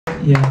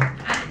Yeah.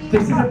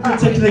 This is a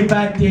particularly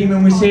bad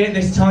demon. We see it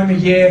this time of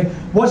year.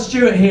 What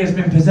Stuart here has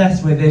been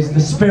possessed with is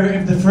the spirit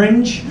of the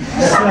fringe. So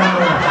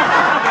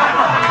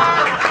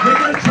we're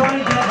going to try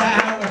and get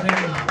that out of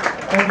him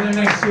over the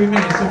next few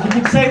minutes. So if you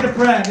can say the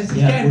prayer, this is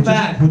getting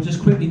bad. We'll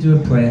just quickly do a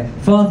prayer.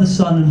 Father,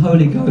 Son and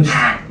Holy Ghost,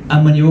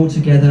 and when you're all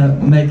together,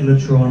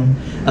 Megalotron,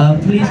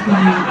 please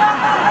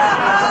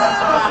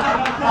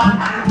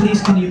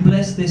can you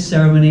bless this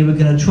ceremony? We're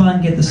going to try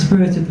and get the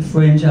spirit of the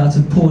fringe out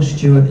of poor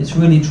Stuart. It's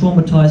really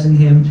traumatising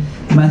him.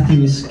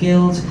 Matthew is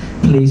skilled.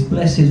 Please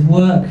bless his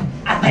work.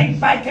 I think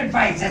bacon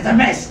face is a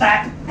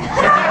misstep.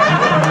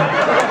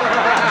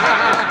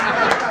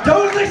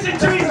 Don't listen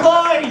to his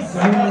lies!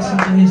 Don't listen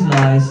to his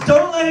lies.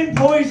 Don't let him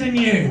poison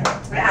you!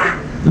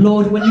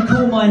 Lord, when you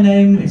call my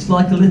name, it's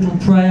like a little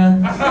prayer.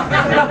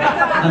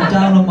 I'm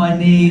down on my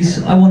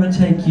knees. I want to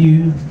take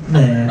you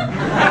there.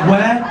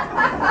 Where?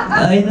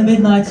 In the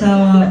midnight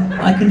hour,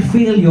 I can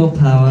feel your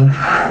power.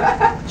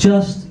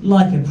 Just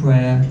like a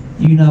prayer,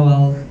 you know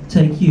I'll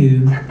take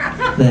you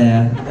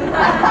there.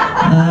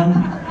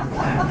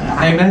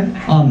 Amen?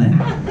 Amen.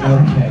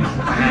 Okay.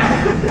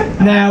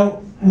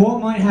 Now, what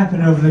might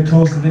happen over the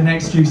course of the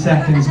next few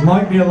seconds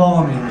might be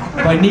alarming,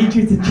 but I need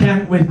you to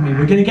chant with me.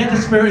 We're going to get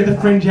the spirit of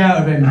the fringe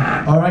out of him,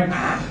 alright?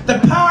 The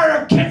power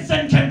of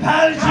Kitson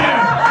compels you!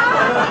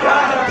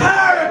 The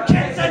power of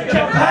Kitson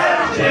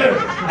compels you!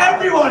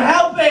 Everyone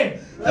help him!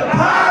 The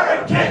power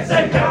of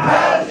Kitson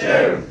compels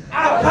you!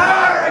 The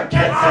power of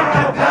Kitson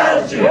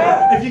compels you!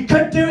 If you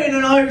could do it in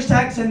an Irish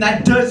accent,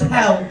 that does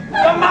help.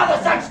 The mother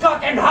sex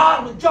cock and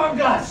hard with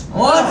junglers.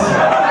 What?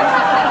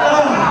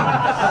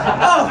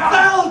 Oh,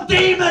 foul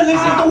demon!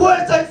 This is the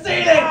worst I've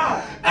seen it!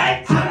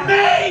 Enter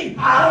me!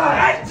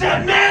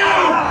 Enter me!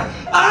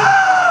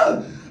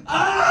 Oh!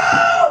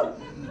 Oh!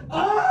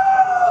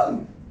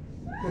 Oh!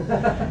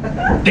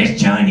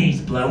 This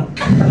Chinese bloke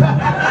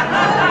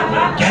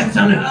gets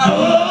on it.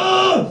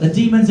 Oh! The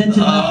demons entered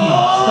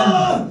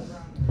Matthew.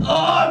 Oh,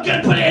 I'm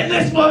gonna put it in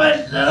this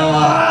woman!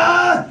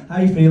 Oh. How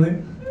you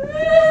feeling?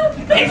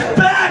 It's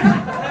back!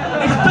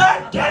 It's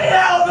back! Get it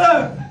out of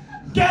her!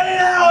 Get it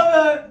out of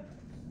her!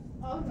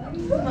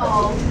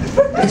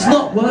 It's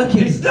not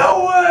working. It's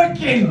not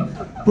working!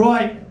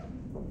 Right.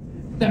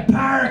 The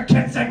power of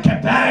Kitson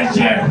compels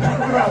you!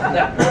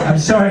 I'm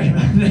sorry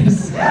about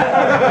this. The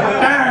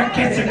power of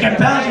Kitson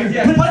compels you!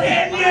 Put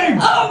it in you!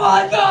 Oh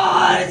my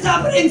God! It's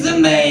happening to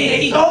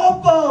me! It's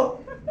awful!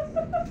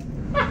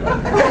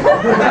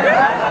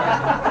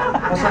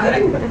 What's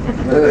happening?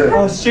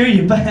 Oh, Stu,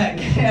 you're back.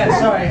 Yeah,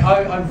 sorry,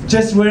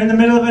 I've... We're in the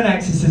middle of an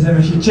exorcism.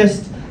 If you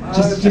just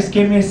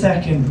give me a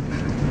second.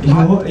 I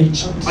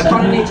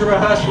kind of need to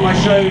rehearse for my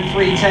show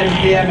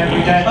 3:10 PM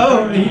every day.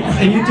 Oh,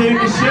 are you doing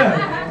the show?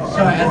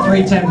 Sorry, at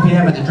 3:10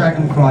 PM at the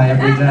Dragonfly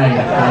every day.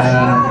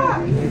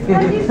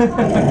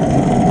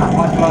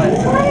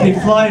 They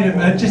flied him.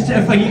 Just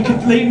if you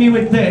could leave me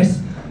with this.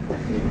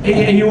 Are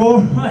you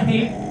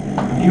alright?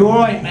 Are you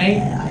alright,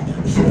 mate?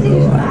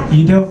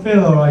 You don't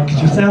feel alright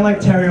because you sound like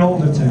Terry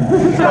Alderton.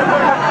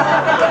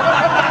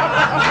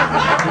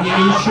 Are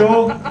you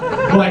sure?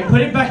 Right,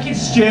 put it back in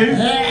stew.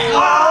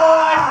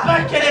 Oh, I'm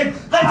back in him.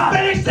 Let's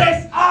finish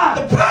this. The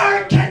power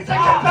of Kitson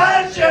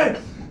compels you.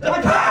 The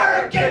power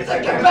of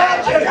Kitson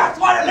compels you.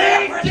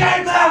 Leave,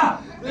 demon.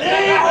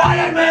 Leave,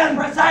 demon.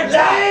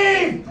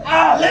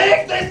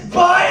 Leave this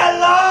boy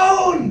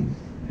alone.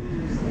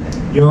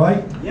 You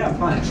alright? Yeah, I'm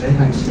fine actually,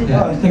 thanks.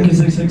 Yeah. I think it's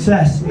a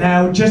success.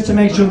 Now, just to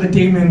make sure the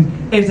demon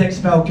is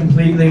expelled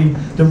completely,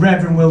 the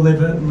Reverend will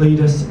lead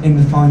us in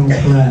the final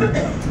prayer.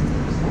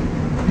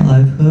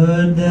 I've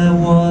heard there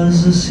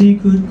was a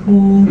secret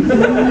chord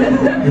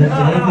that David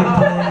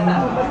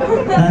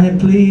played, and it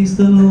pleased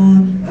the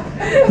Lord.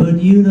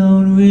 But you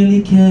don't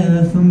really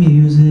care for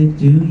music,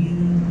 do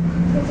you?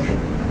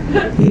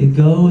 It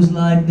goes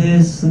like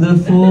this: the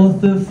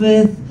fourth, the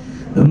fifth,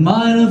 the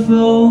minor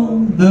fall,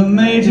 the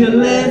major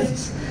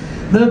lift,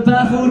 the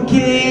baffled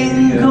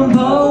king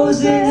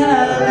composing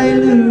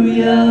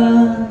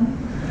hallelujah,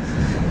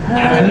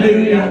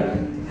 hallelujah,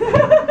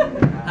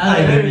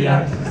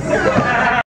 hallelujah.